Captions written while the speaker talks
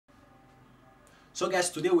So guys,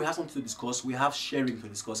 today we have something to discuss. We have ShareRing to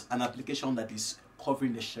discuss, an application that is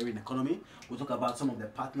covering the sharing economy. We'll talk about some of the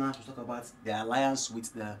partners. We'll talk about the alliance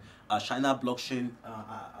with the China blockchain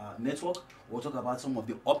network. We'll talk about some of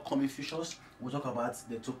the upcoming features. We'll talk about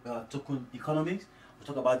the token economics. We'll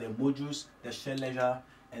talk about the modules, the share ledger,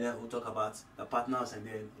 and then we'll talk about the partners and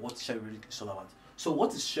then what ShareRing is all about. So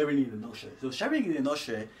what is ShareRing in a nutshell? So ShareRing in a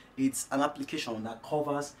nutshell, it's an application that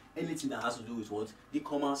covers anything that has to do with what?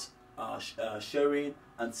 E-commerce, sharing,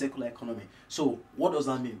 and circular economy. So what does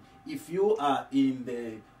that mean? If you are in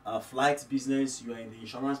the flight business, you are in the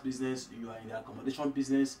insurance business, you are in the accommodation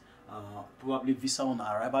business, probably visa on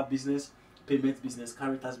arrival business, payment business,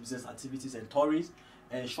 characters business, activities and tourism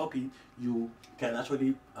and shopping, you can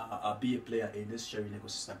actually be a player in this sharing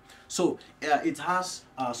ecosystem. So it has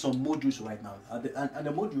some modules right now, and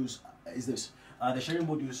the modules is this. The sharing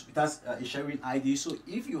modules, it has a sharing ID. So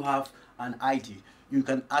if you have an ID, you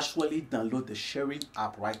can actually download the sharing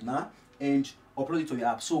app right now and upload it to the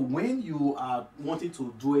app. So when you are wanting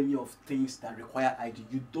to do any of things that require ID,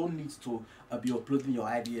 you don't need to be uploading your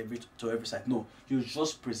ID to every site. No, you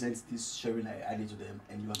just present this sharing ID to them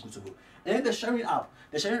and you are good to go. And then the sharing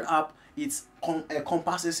app, it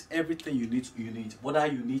encompasses everything you need, whether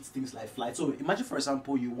you need things like flights. So imagine, for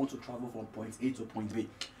example, you want to travel from point A to point B.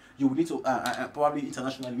 You will need to probably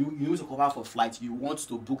internationally, you need to cover for flights. You want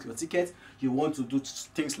to book your ticket. You want to do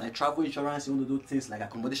things like travel insurance. You want to do things like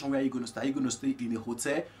accommodation. Where are you going to stay? Are you going to stay in a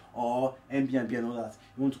hotel or Airbnb and all that?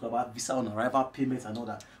 You want to talk about visa on arrival, payments and all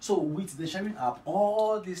that. So with the sharing app,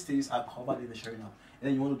 all these things are covered in the sharing app. And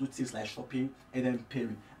then you want to do things like shopping and then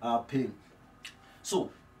paying.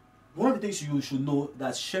 So one of the things you should know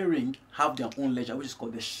that ShareRing have their own ledger, which is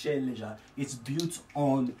called the Share Ledger. It's built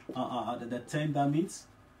on the Tendermint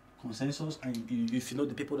consensus, and if you know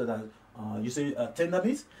the people that are using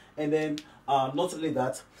Tendermint, and then not only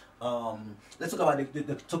that, let's talk about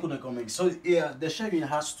the token economics. So yeah, the ShareRing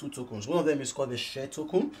has two tokens. One of them is called the Share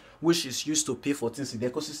token, which is used to pay for things in the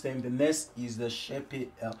ecosystem. The next is the Share Pay.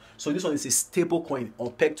 So this one is a stable coin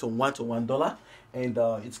pegged to $1 and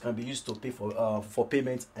it can be used to pay for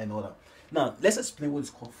payment and all that. Now let's explain what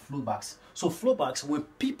is called flowbacks. So flowbacks, when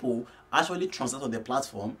people actually transact on the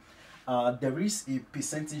platform, there is a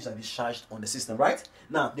percentage that is charged on the system, right?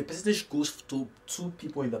 Now the percentage goes to two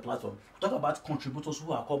people in the platform. Talk about contributors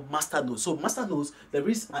who are called master nodes. So master nodes, there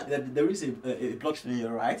is a blockchain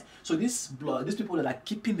here, right? So these people that are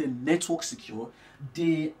keeping the network secure,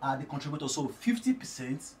 they are the contributors. So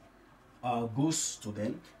 50% goes to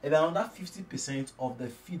them, and another 50% of the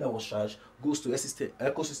fee that was charged goes to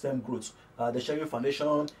ecosystem growth, the ShareRing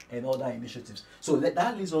Foundation and other initiatives. So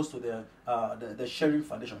that leads us to the ShareRing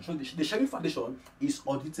Foundation. So the ShareRing Foundation is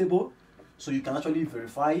auditable, so you can actually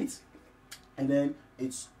verify it, and then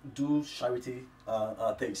it's do charity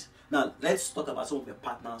things. Now let's talk about some of the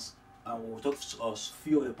partners. We'll talk a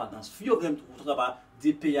few of the partners. Few of them we'll talk about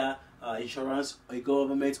DPR insurance, a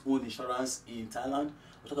government-owned insurance in Thailand.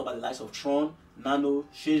 We'll talk about the likes of Tron, Nano,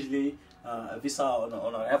 Shangely, Visa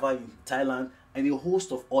on arrival in Thailand, and a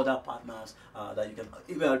host of other partners that you can,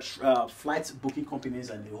 even flight booking companies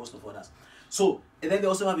and a host of others. So, and then they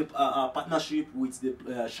also have a partnership with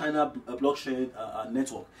the China blockchain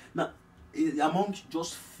network. Now, among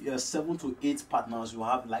just 7 to 8 partners, you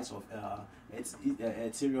have the likes of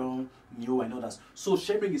Ethereum, Neo, and others. So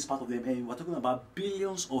ShareRing is part of them, and we're talking about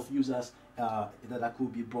billions of users that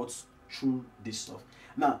could be brought through this stuff.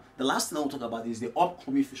 Now, the last thing I will talk about is the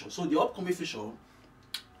upcoming feature. So the upcoming feature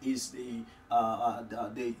is they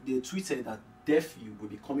tweeted that DeFi will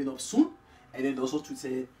be coming up soon, and then they also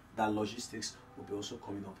tweeted that logistics will be also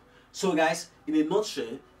coming up. So guys, in a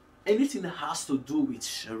nutshell, anything that has to do with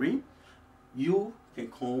sharing, you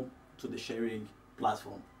can come to the ShareRing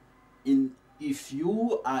platform. If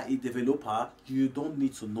you are a developer, you don't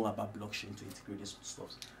need to know about blockchain to integrate this stuff.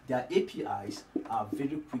 Their APIs are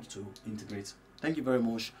very quick to integrate. Thank you very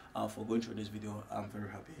much for going through this video. I'm very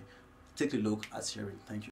happy. Take a look at ShareRing. Thank you.